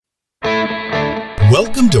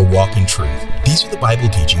Welcome to Walk in Truth. These are the Bible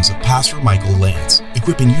teachings of Pastor Michael Lance,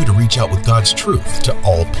 equipping you to reach out with God's truth to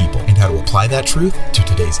all people and how to apply that truth to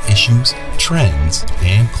today's issues, trends,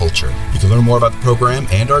 and culture. You can learn more about the program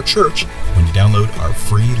and our church when you download our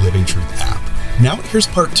free Living Truth app. Now here's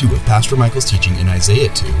part 2 of Pastor Michael's teaching in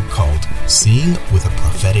Isaiah 2 called Seeing with a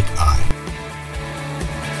Prophetic Eye.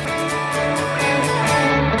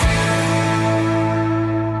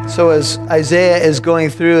 So as Isaiah is going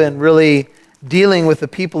through and really dealing with the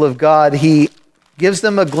people of God, he gives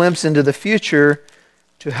them a glimpse into the future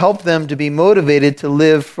to help them to be motivated to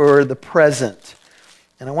live for the present.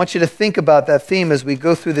 And I want you to think about that theme as we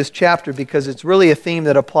go through this chapter, because it's really a theme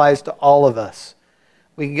that applies to all of us.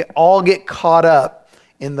 We can all get caught up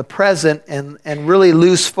in the present and really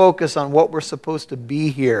lose focus on what we're supposed to be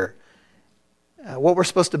here, what we're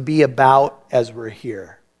supposed to be about as we're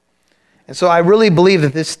here. And so I really believe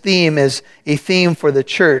that this theme is a theme for the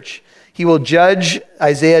church. He will judge,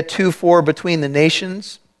 Isaiah 2:4, between the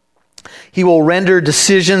nations. He will render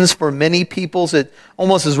decisions for many peoples. It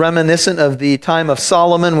almost is reminiscent of the time of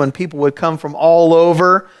Solomon, when people would come from all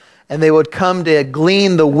over and they would come to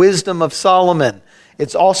glean the wisdom of Solomon.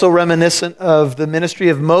 It's also reminiscent of the ministry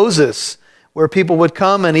of Moses, where people would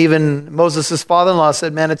come, and even Moses' father-in-law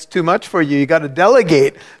said, "Man, it's too much for you. You got to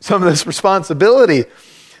delegate some of this responsibility."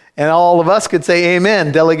 And all of us could say,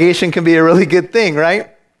 amen. Delegation can be a really good thing, right?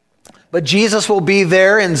 But Jesus will be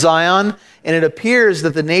there in Zion, and it appears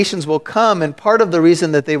that the nations will come, and part of the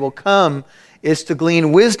reason that they will come is to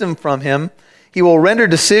glean wisdom from him. He will render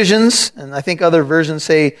decisions, and I think other versions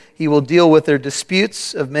say he will deal with their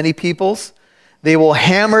disputes of many peoples. They will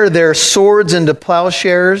hammer their swords into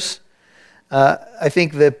plowshares. I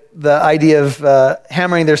think the idea of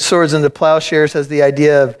hammering their swords into plowshares has the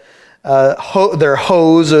idea of their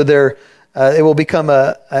hoes, or it will become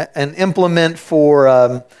an implement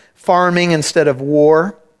for farming instead of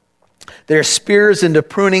war. Their spears into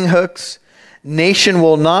pruning hooks. Nation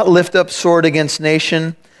will not lift up sword against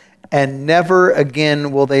nation, and never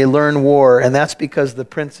again will they learn war. And that's because the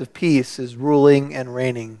Prince of Peace is ruling and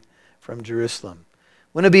reigning from Jerusalem.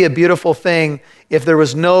 Wouldn't it be a beautiful thing if there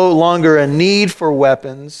was no longer a need for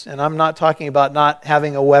weapons? And I'm not talking about not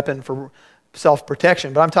having a weapon for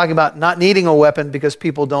self-protection, but I'm talking about not needing a weapon because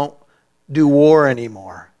people don't do war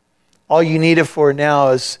anymore. All you need it for now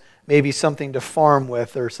is maybe something to farm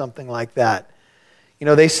with or something like that. You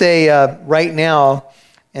know, they say right now,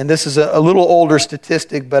 and this is a little older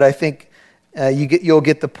statistic, but I think you'll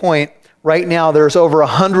get the point. Right now, there's over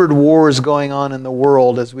 100 wars going on in the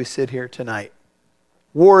world as we sit here tonight.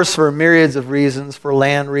 Wars for myriads of reasons, for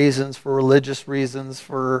land reasons, for religious reasons,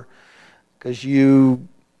 because you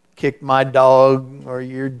kicked my dog, or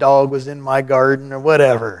your dog was in my garden, or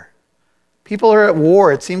whatever. People are at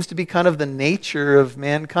war. It seems to be kind of the nature of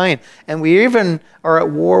mankind. And we even are at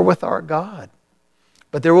war with our God.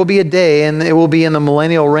 But there will be a day, and it will be in the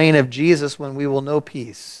millennial reign of Jesus, when we will know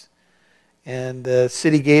peace. And the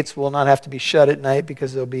city gates will not have to be shut at night,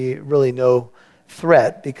 because there'll be really no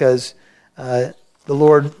threat, because the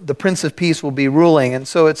Lord, the Prince of Peace, will be ruling. And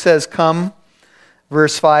so it says, "Come,"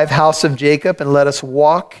 verse 5, "house of Jacob, and let us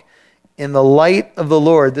walk in the light of the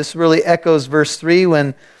Lord." This really echoes verse 3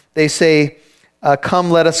 when they say,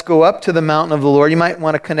 "Come, let us go up to the mountain of the Lord." You might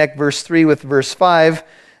want to connect verse 3 with verse 5.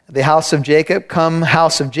 The house of Jacob, come,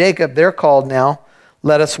 house of Jacob, they're called now.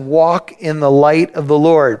 Let us walk in the light of the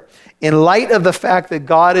Lord. In light of the fact that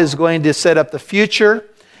God is going to set up the future,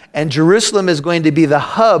 and Jerusalem is going to be the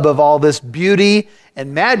hub of all this beauty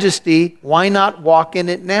and majesty, why not walk in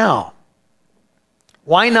it now?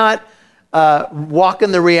 Why not walk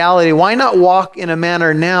in the reality? Why not walk in a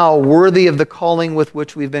manner now worthy of the calling with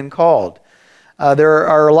which we've been called? There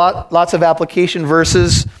are lots of application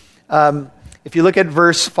verses. If you look at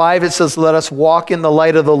verse 5, it says, "Let us walk in the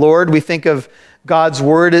light of the Lord." We think of God's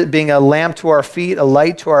word being a lamp to our feet, a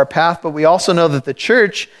light to our path, but we also know that the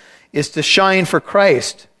church is to shine for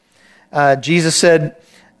Christ. Jesus said,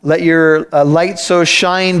 "Let your light so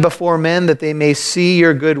shine before men that they may see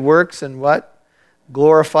your good works," and what?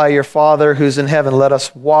 "Glorify your Father who's in heaven." Let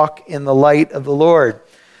us walk in the light of the Lord.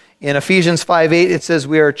 In Ephesians 5:8, it says,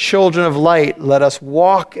 "We are children of light. Let us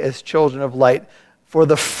walk as children of light. For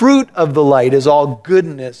the fruit of the light is all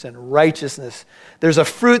goodness and righteousness." There's a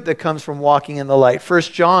fruit that comes from walking in the light.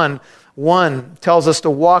 1 John 1 tells us to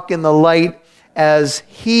walk in the light as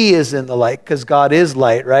he is in the light, because God is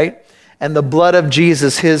light, right? "And the blood of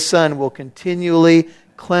Jesus, his Son, will continually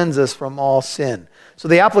cleanse us from all sin." So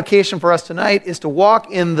the application for us tonight is to walk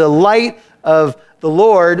in the light of the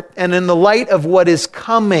Lord and in the light of what is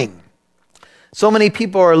coming. So many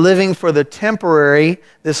people are living for the temporary.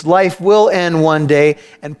 This life will end one day,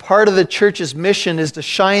 and part of the church's mission is to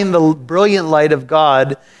shine the brilliant light of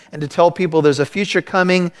God and to tell people there's a future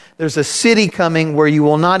coming, there's a city coming where you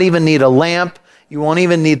will not even need a lamp, you won't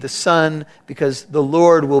even need the sun, because the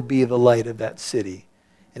Lord will be the light of that city.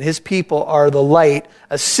 And his people are the light,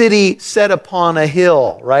 a city set upon a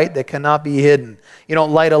hill, right, that cannot be hidden. You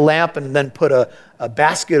don't light a lamp and then put a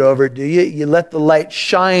basket over it, do you? You let the light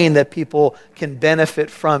shine that people can benefit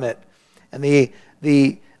from it. And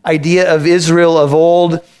the idea of Israel of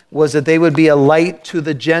old was that they would be a light to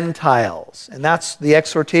the Gentiles. And that's the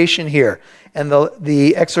exhortation here. And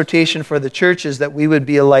the exhortation for the church is that we would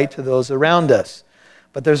be a light to those around us.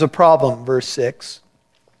 But there's a problem, verse 6.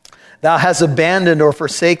 Thou hast abandoned or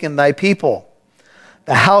forsaken thy people,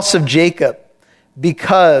 the house of Jacob,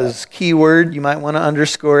 because, keyword, you might want to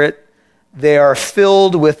underscore it, they are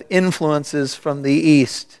filled with influences from the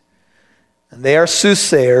east. And they are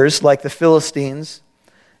soothsayers like the Philistines,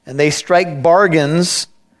 and they strike bargains.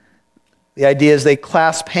 The idea is they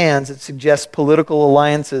clasp hands. It suggests political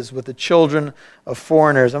alliances with the children of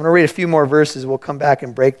foreigners. I'm going to read a few more verses. We'll come back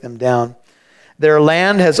and break them down. Their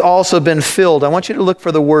land has also been filled. I want you to look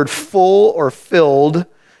for the word full or filled,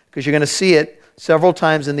 because you're going to see it several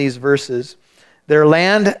times in these verses. Their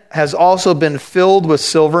land has also been filled with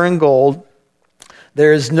silver and gold.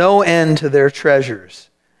 There is no end to their treasures.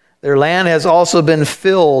 Their land has also been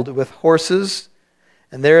filled with horses,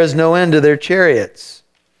 and there is no end to their chariots.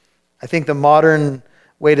 I think the modern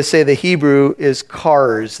way to say the Hebrew is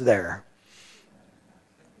cars there.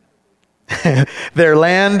 Their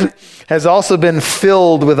land has also been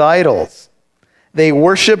filled with idols. They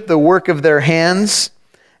worship the work of their hands,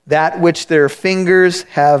 that which their fingers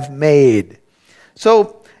have made.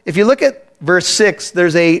 So if you look at verse 6,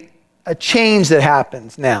 there's a change that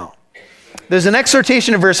happens now. There's an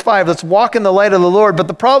exhortation in verse 5, let's walk in the light of the Lord, but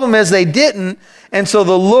the problem is they didn't, and so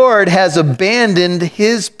the Lord has abandoned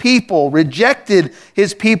his people, rejected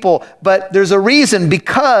his people, but there's a reason,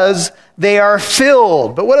 because they are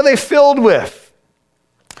filled. But what are they filled with?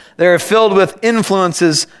 They're filled with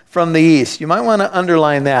influences from the east. You might want to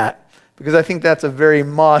underline that, because I think that's a very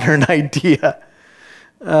modern idea.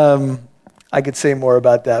 I could say more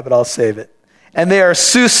about that, but I'll save it. And they are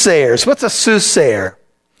soothsayers. What's a soothsayer?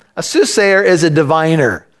 A soothsayer is a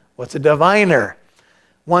diviner. What's a diviner?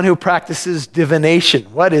 One who practices divination.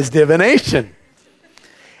 What is divination?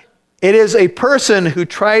 It is a person who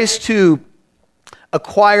tries to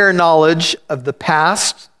acquire knowledge of the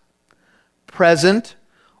past, present,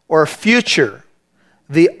 or future,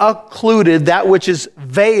 the occluded, that which is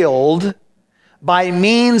veiled, by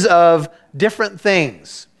means of different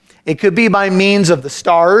things. It could be by means of the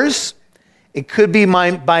stars. It could be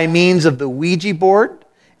by means of the Ouija board.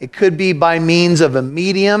 It could be by means of a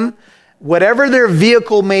medium. Whatever their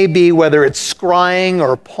vehicle may be, whether it's scrying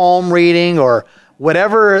or palm reading or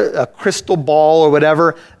whatever, a crystal ball or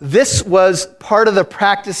whatever, this was part of the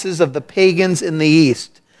practices of the pagans in the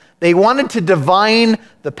East. They wanted to divine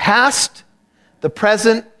the past, the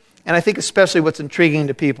present, and I think especially what's intriguing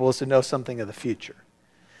to people is to know something of the future.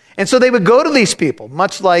 And so they would go to these people,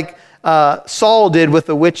 much like Saul did with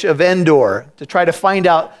the witch of Endor, to try to find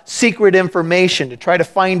out secret information, to try to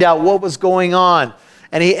find out what was going on.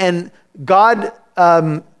 And God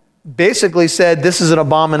basically said, this is an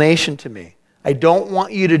abomination to me. I don't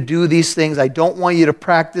want you to do these things. I don't want you to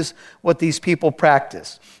practice what these people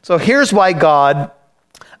practice. So here's why God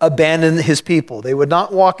abandoned his people. They would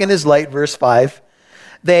not walk in his light, verse 5.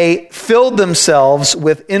 They filled themselves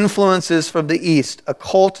with influences from the east,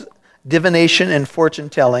 occult, divination, and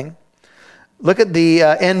fortune-telling. Look at the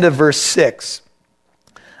end of verse 6.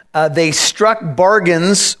 They struck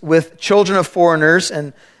bargains with children of foreigners,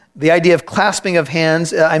 and the idea of clasping of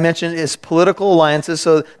hands, I mentioned, is political alliances.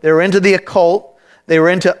 So they were into the occult. They were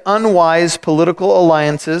into unwise political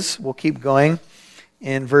alliances. We'll keep going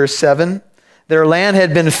in verse 7. Their land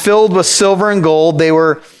had been filled with silver and gold. They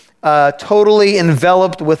were totally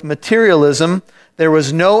enveloped with materialism. There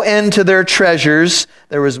was no end to their treasures.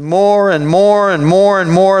 There was more and more and more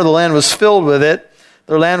and more. The land was filled with it.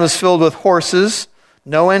 Their land was filled with horses,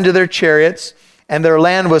 no end to their chariots, and their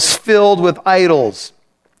land was filled with idols.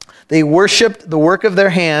 They worshipped the work of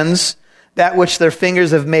their hands, that which their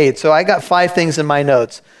fingers have made. So I got 5 things in my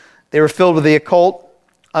notes. They were filled with the occult,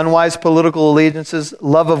 unwise political allegiances,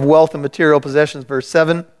 love of wealth and material possessions, verse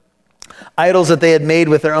 7. Idols that they had made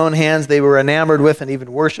with their own hands, they were enamored with and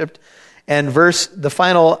even worshipped. And the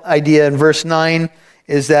final idea in verse 9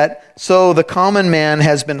 is that, so the common man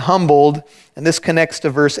has been humbled, and this connects to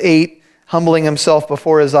verse 8, humbling himself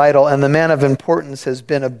before his idol, and the man of importance has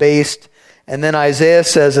been abased. And then Isaiah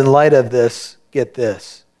says, in light of this, get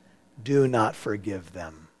this, do not forgive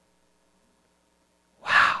them.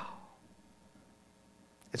 Wow.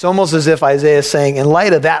 It's almost as if Isaiah is saying, in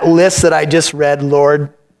light of that list that I just read,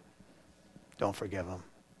 Lord, don't forgive them.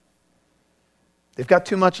 They've got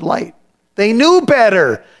too much light. They knew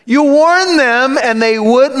better. You warned them and they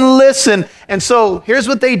wouldn't listen. And so here's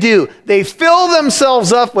what they do. They fill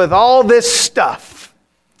themselves up with all this stuff.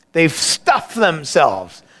 They've stuffed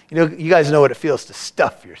themselves. You know, you guys know what it feels to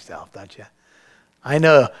stuff yourself, don't you? I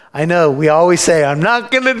know. We always say, I'm not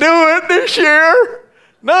going to do it this year.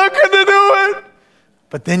 Not going to do it.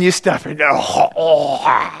 But then you stuff it.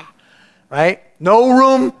 Right? No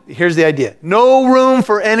room. Here's the idea. No room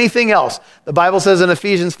for anything else. The Bible says in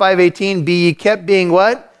Ephesians 5:18, be ye kept being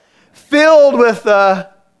what? Filled with the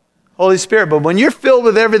Holy Spirit. But when you're filled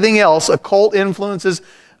with everything else, occult influences,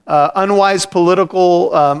 unwise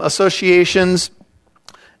political associations,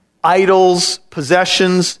 idols,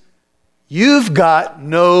 possessions, you've got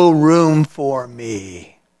no room for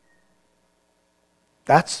me.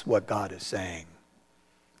 That's what God is saying.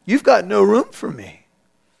 You've got no room for me.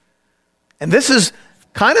 And this is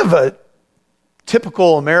kind of a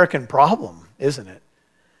typical American problem, isn't it?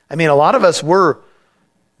 I mean, a lot of us, we're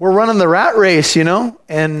running the rat race, you know,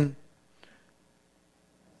 and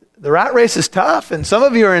the rat race is tough, and some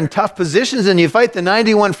of you are in tough positions, and you fight the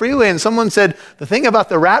 91 freeway, and someone said, the thing about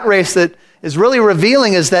the rat race that is really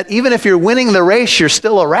revealing is that even if you're winning the race, you're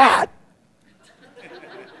still a rat.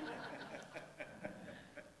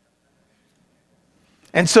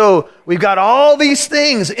 And so we've got all these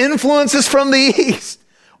things, influences from the east,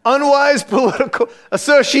 unwise political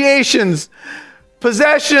associations,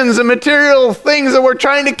 possessions and material things that we're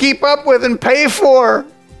trying to keep up with and pay for,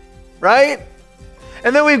 right?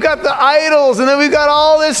 And then we've got the idols, and then we've got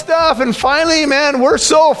all this stuff, and finally, man, we're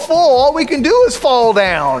so full, all we can do is fall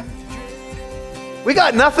down. We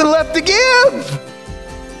got nothing left to give.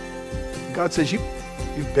 God says, you've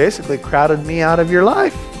basically crowded me out of your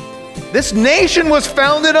life. This nation was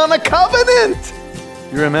founded on a covenant.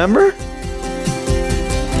 You remember?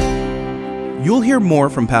 You'll hear more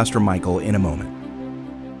from Pastor Michael in a moment.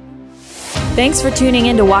 Thanks for tuning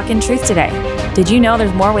in to Walk in Truth today. Did you know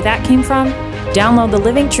there's more where that came from? Download the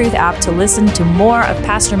Living Truth app to listen to more of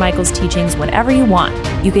Pastor Michael's teachings whenever you want.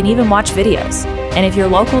 You can even watch videos. And if you're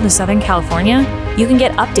local to Southern California, you can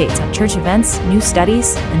get updates on church events, new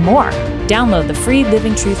studies, and more. Download the free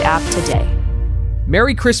Living Truth app today.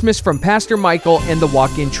 Merry Christmas from Pastor Michael and the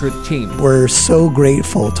Walk in Truth team. We're so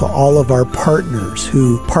grateful to all of our partners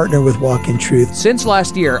who partner with Walk in Truth. Since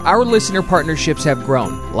last year, our listener partnerships have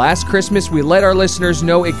grown. Last Christmas, we let our listeners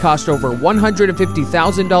know it cost over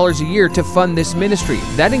 $150,000 a year to fund this ministry.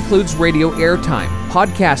 That includes radio airtime,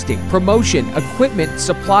 podcasting, promotion, equipment,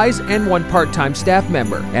 supplies, and one part-time staff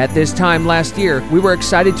member. At this time last year, we were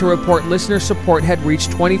excited to report listener support had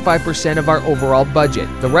reached 25% of our overall budget.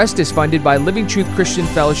 The rest is funded by Living Truth Christian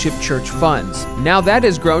Fellowship Church funds. Now that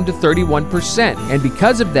has grown to 31%, and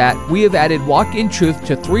because of that, we have added Walk in Truth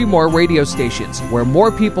to 3 more radio stations, where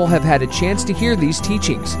more people have had a chance to hear these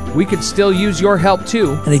teachings. We could still use your help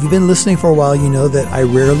too. And if you've been listening for a while, you know that I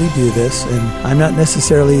rarely do this, and I'm not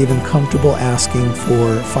necessarily even comfortable asking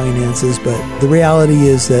for finances, but the reality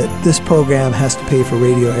is that this program has to pay for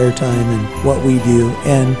radio airtime and what we do,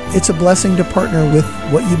 and it's a blessing to partner with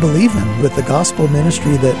what you believe in, with the gospel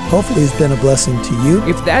ministry that hopefully has been a blessing to you.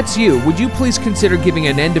 If that's you, would you please consider giving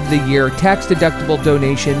an end-of-the-year tax-deductible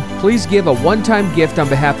donation? Please give a one-time gift on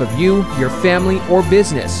behalf of you, your family, or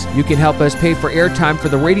business. You can help us pay for airtime for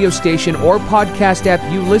the radio station or podcast app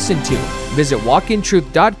you listen to. Visit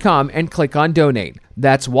walkintruth.com and click on Donate.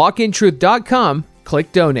 That's walkintruth.com,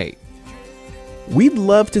 click Donate. We'd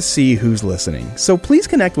love to see who's listening, so please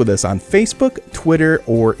connect with us on Facebook, Twitter,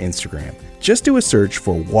 or Instagram. Just do a search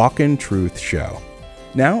for Walk in Truth Show.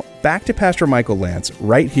 Now, back to Pastor Michael Lance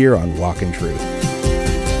right here on Walk in Truth.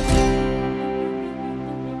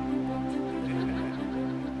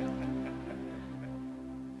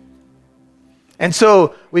 And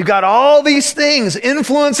so we've got all these things,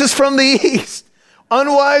 influences from the east,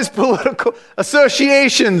 unwise political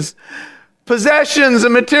associations, possessions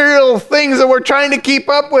and material things that we're trying to keep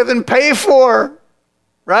up with and pay for,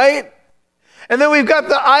 right? And then we've got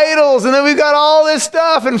the idols, and then we've got all this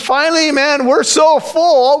stuff, and finally, man, we're so full,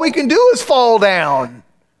 all we can do is fall down.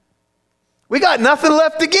 We got nothing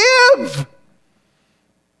left to give.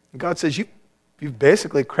 And God says, you've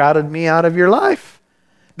basically crowded me out of your life.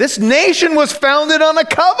 This nation was founded on a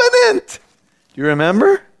covenant. Do you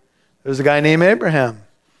remember? There's a guy named Abraham,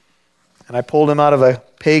 and I pulled him out of a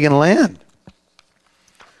pagan land.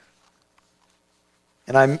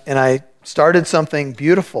 And I started something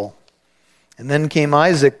beautiful. And then came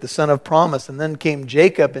Isaac, the son of promise. And then came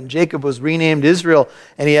Jacob, and Jacob was renamed Israel.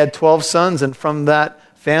 And he had 12 sons, and from that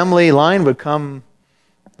family line would come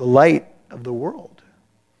the light of the world.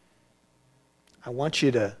 I want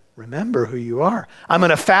you to remember who you are. I'm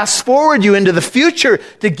going to fast forward you into the future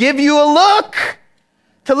to give you a look,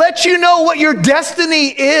 to let you know what your destiny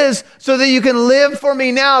is so that you can live for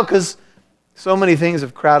me now, because so many things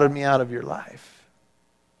have crowded me out of your life.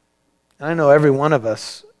 And I know every one of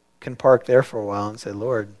us can park there for a while and say,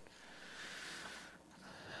 Lord,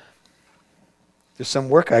 there's some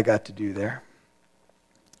work I got to do there.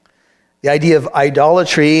 The idea of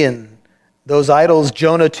idolatry and those idols,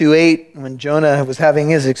 Jonah 2:8, when Jonah was having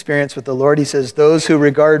his experience with the Lord, he says, those who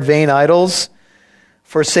regard vain idols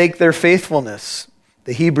forsake their faithfulness.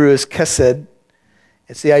 The Hebrew is chesed.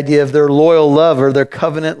 It's the idea of their loyal love or their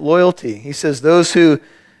covenant loyalty. He says those who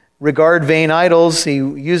regard vain idols, he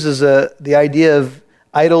uses the idea of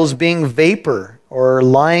idols being vapor or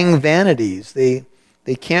lying vanities. They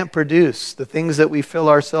can't produce the things that we fill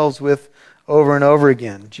ourselves with over and over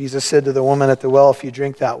again. Jesus said to the woman at the well, if you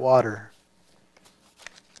drink that water,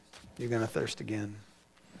 you're going to thirst again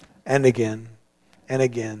and again and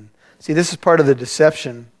again. See, this is part of the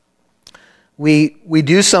deception. We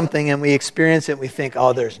do something and we experience it and we think,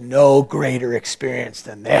 oh, there's no greater experience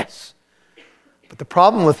than this. But the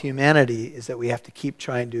problem with humanity is that we have to keep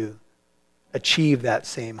trying to achieve that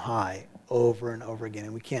same high over and over again,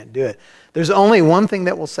 and we can't do it. There's only one thing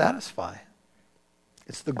that will satisfy.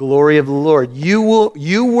 It's the glory of the Lord. You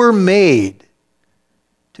were made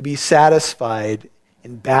to be satisfied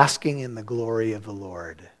in basking in the glory of the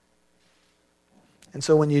Lord. And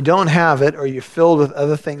so when you don't have it, or you're filled with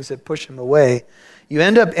other things that push him away, you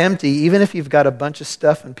end up empty, even if you've got a bunch of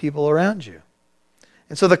stuff and people around you.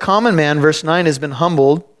 And so the common man, verse 9, has been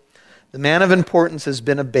humbled. The man of importance has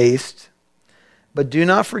been abased. But do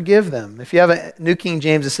not forgive them. If you have a New King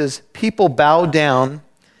James, it says, people bow down.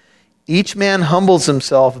 Each man humbles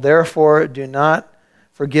himself. Therefore, do not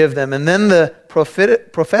forgive them. And then the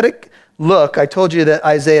prophetic look, I told you that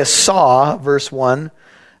Isaiah saw, verse 1.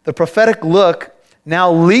 The prophetic look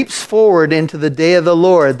now leaps forward into the day of the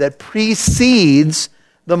Lord that precedes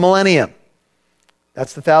the millennium.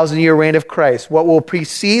 That's the 1,000-year reign of Christ. What will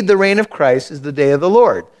precede the reign of Christ is the day of the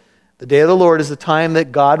Lord. The day of the Lord is the time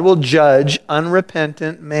that God will judge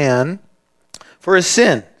unrepentant man for his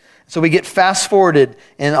sin. So we get fast-forwarded,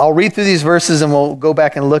 and I'll read through these verses and we'll go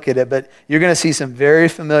back and look at it, but you're going to see some very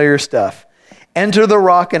familiar stuff. Enter the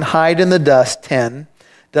rock and hide in the dust, 10.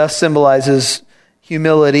 Dust symbolizes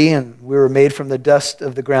humility, and we were made from the dust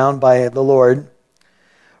of the ground by the Lord.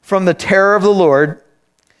 From the terror of the Lord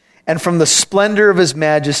and from the splendor of his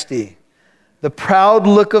majesty. The proud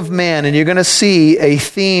look of man, and you're going to see a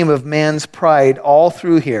theme of man's pride all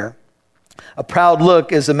through here. A proud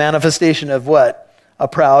look is a manifestation of what? A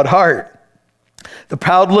proud heart. The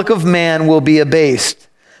proud look of man will be abased.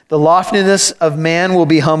 The loftiness of man will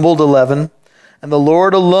be humbled, 11. And the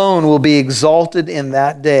Lord alone will be exalted in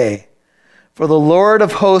that day. For the Lord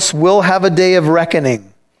of hosts will have a day of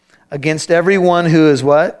reckoning against everyone who is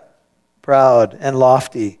what? Proud and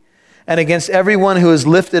lofty. And against everyone who is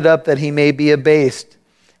lifted up that he may be abased.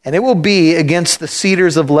 And it will be against the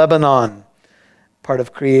cedars of Lebanon, part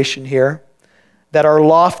of creation here, that are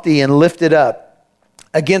lofty and lifted up,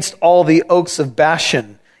 against all the oaks of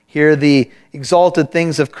Bashan. Here the exalted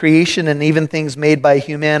things of creation and even things made by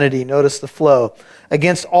humanity. Notice the flow.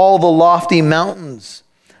 Against all the lofty mountains,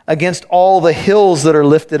 against all the hills that are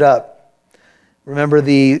lifted up. Remember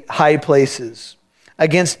the high places.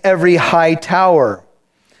 Against every high tower,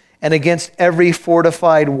 and against every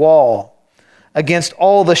fortified wall, against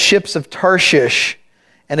all the ships of Tarshish,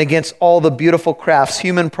 and against all the beautiful crafts.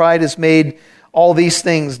 Human pride has made all these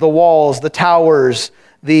things, the walls, the towers,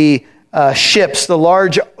 the ships, the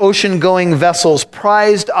large ocean-going vessels,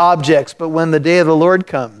 prized objects. But when the day of the Lord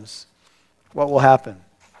comes, what will happen?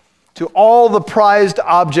 To all the prized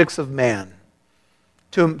objects of man,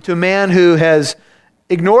 to man who has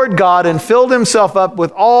ignored God and filled himself up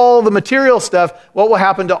with all the material stuff, what will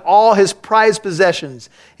happen to all his prized possessions?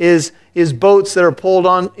 His boats that are pulled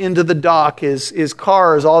on into the dock, his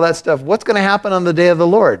cars, all that stuff. What's going to happen on the day of the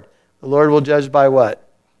Lord? The Lord will judge by what?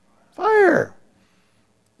 Fire.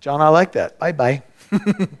 John, I like that. Bye-bye.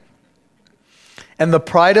 And the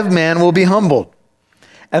pride of man will be humbled.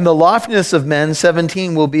 And the loftiness of men,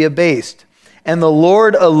 17, will be abased. And the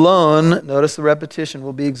Lord alone, notice the repetition,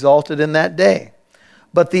 will be exalted in that day.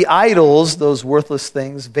 But the idols, those worthless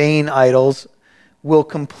things, vain idols, will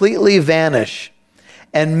completely vanish.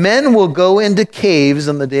 And men will go into caves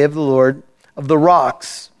on the day of the Lord, of the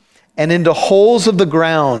rocks, and into holes of the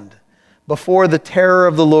ground before the terror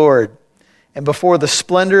of the Lord. and before the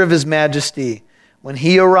splendor of his majesty, when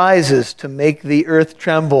he arises to make the earth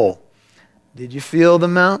tremble. Did you feel the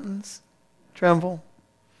mountains tremble?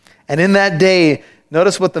 And in that day,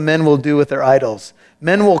 notice what the men will do with their idols.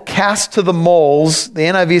 Men will cast to the moles, the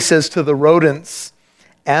NIV says to the rodents,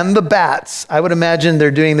 and the bats. I would imagine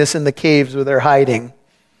they're doing this in the caves where they're hiding.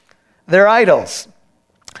 Their idols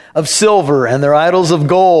of silver and their idols of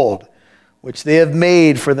gold, which they have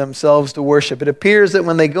made for themselves to worship. It appears that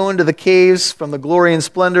when they go into the caves from the glory and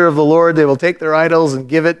splendor of the Lord, they will take their idols and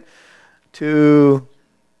give it to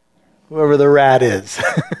whoever the rat is.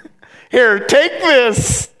 Here, take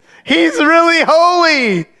this. He's really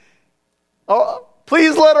holy. Oh,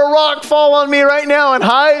 please let a rock fall on me right now and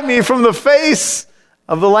hide me from the face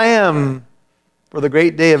of the Lamb. For the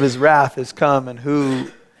great day of his wrath has come, and who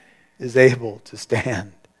is able to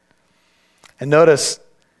stand? And notice,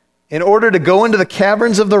 in order to go into the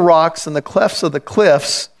caverns of the rocks and the clefts of the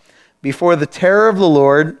cliffs before the terror of the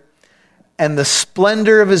Lord and the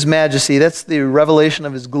splendor of his majesty, that's the revelation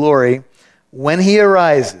of his glory, when he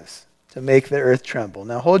arises to make the earth tremble.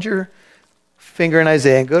 Now hold your finger in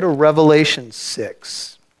Isaiah and go to Revelation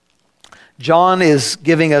 6. John is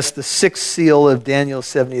giving us the sixth seal of Daniel's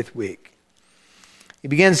 70th week. He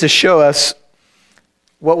begins to show us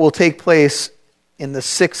what will take place in the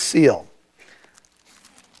sixth seal,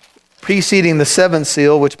 preceding the seventh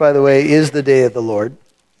seal, which, by the way, is the day of the Lord,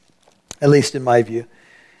 at least in my view.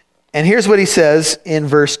 And here's what he says in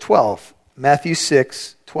verse 12, Matthew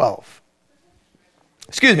 6:12.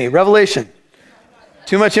 Excuse me, Revelation.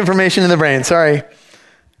 Too much information in the brain, sorry.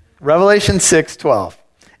 Revelation 6:12.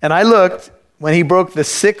 And I looked when he broke the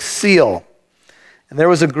sixth seal, and there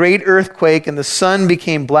was a great earthquake, and the sun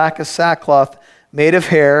became black as sackcloth made of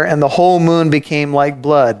hair, and the whole moon became like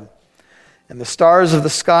blood. And the stars of the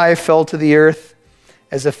sky fell to the earth,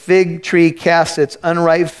 as a fig tree casts its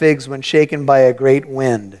unripe figs when shaken by a great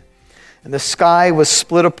wind. And the sky was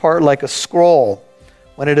split apart like a scroll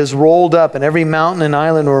when it is rolled up, and every mountain and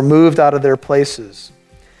island were moved out of their places.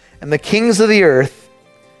 And the kings of the earth,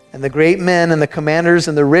 and the great men, and the commanders,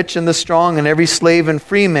 and the rich and the strong, and every slave and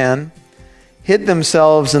free man, hid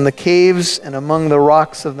themselves in the caves and among the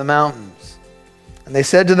rocks of the mountains. And they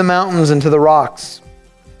said to the mountains and to the rocks,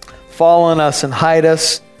 fall on us and hide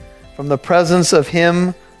us from the presence of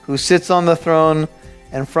him who sits on the throne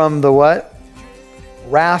and from the what?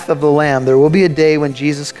 Wrath of the Lamb. There will be a day when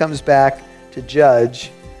Jesus comes back to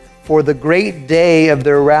judge. For the great day of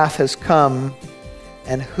their wrath has come,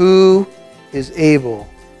 and who is able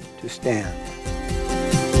to stand?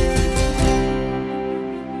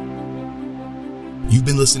 You've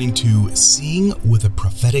been listening to Seeing with a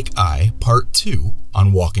Prophetic Eye, Part 2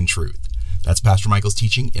 on Walk in Truth. That's Pastor Michael's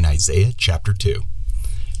teaching in Isaiah chapter 2.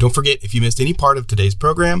 Don't forget, if you missed any part of today's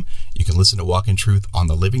program, you can listen to Walk in Truth on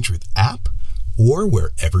the Living Truth app or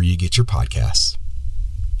wherever you get your podcasts.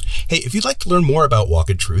 Hey, if you'd like to learn more about Walk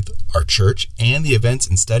in Truth, our church, and the events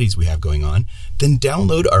and studies we have going on, then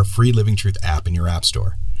download our free Living Truth app in your app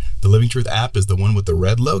store. The Living Truth app is the one with the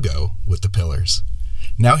red logo with the pillars.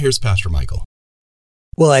 Now here's Pastor Michael.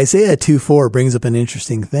 Well, Isaiah 2:4 brings up an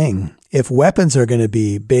interesting thing. If weapons are going to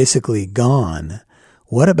be basically gone,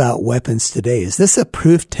 what about weapons today? Is this a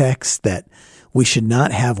proof text that we should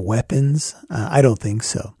not have weapons? I don't think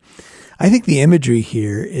so. I think the imagery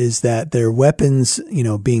here is that their weapons,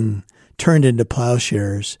 being turned into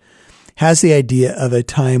plowshares, has the idea of a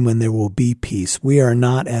time when there will be peace. We are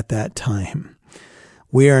not at that time.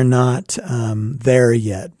 We are not there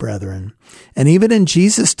yet, brethren. And even in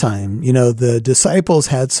Jesus' time, the disciples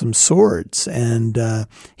had some swords, and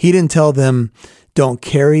he didn't tell them, don't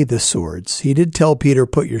carry the swords. He did tell Peter,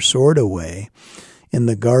 put your sword away in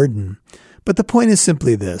the garden. But the point is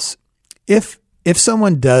simply this. If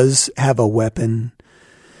someone does have a weapon,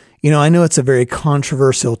 I know it's a very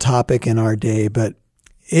controversial topic in our day, but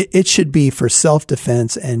it should be for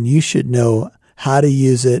self-defense, and you should know how to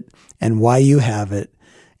use it and why you have it.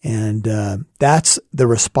 And that's the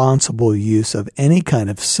responsible use of any kind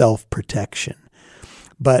of self-protection.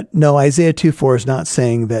 But no, Isaiah 2:4 is not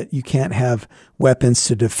saying that you can't have weapons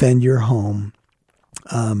to defend your home.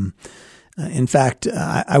 In fact,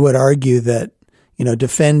 I would argue that,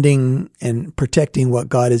 defending and protecting what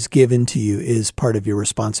God has given to you is part of your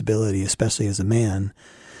responsibility, especially as a man.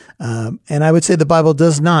 And I would say the Bible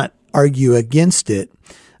does not argue against it,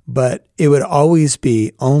 but it would always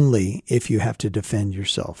be only if you have to defend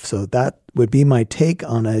yourself. So that would be my take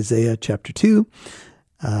on Isaiah chapter 2,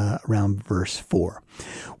 around verse 4.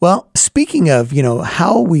 Well, speaking of,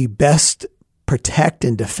 how we best protect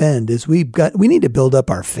and defend is we need to build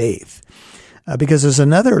up our faith. because there's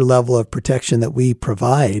another level of protection that we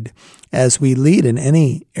provide as we lead in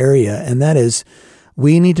any area, and that is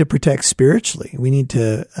we need to protect spiritually. We need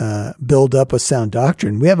to build up a sound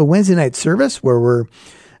doctrine. We have a Wednesday night service where we're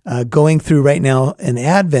going through right now an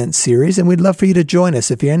Advent series, and we'd love for you to join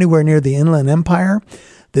us. If you're anywhere near the Inland Empire,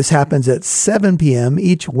 this happens at 7 p.m.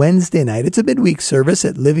 each Wednesday night. It's a midweek service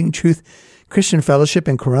at Living Truth Christian Fellowship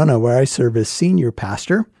in Corona, where I serve as senior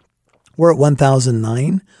pastor. We're at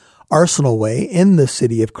 1009 Arsenal Way in the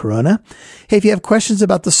city of Corona. Hey, if you have questions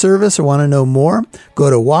about the service or want to know more, go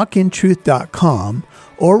to walkintruth.com,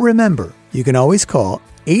 or remember, you can always call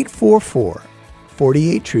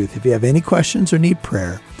 844-48-TRUTH if you have any questions or need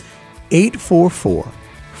prayer.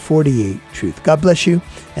 844-48-TRUTH. God bless you,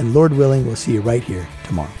 and Lord willing, we'll see you right here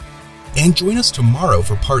tomorrow. And join us tomorrow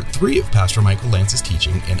for part 3 of Pastor Michael Lance's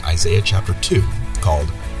teaching in Isaiah chapter 2,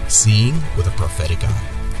 called Seeing with a Prophetic Eye.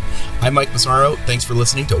 I'm Mike Massaro. Thanks for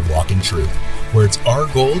listening to Walk in Truth, where it's our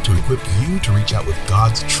goal to equip you to reach out with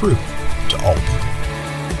God's truth to all people.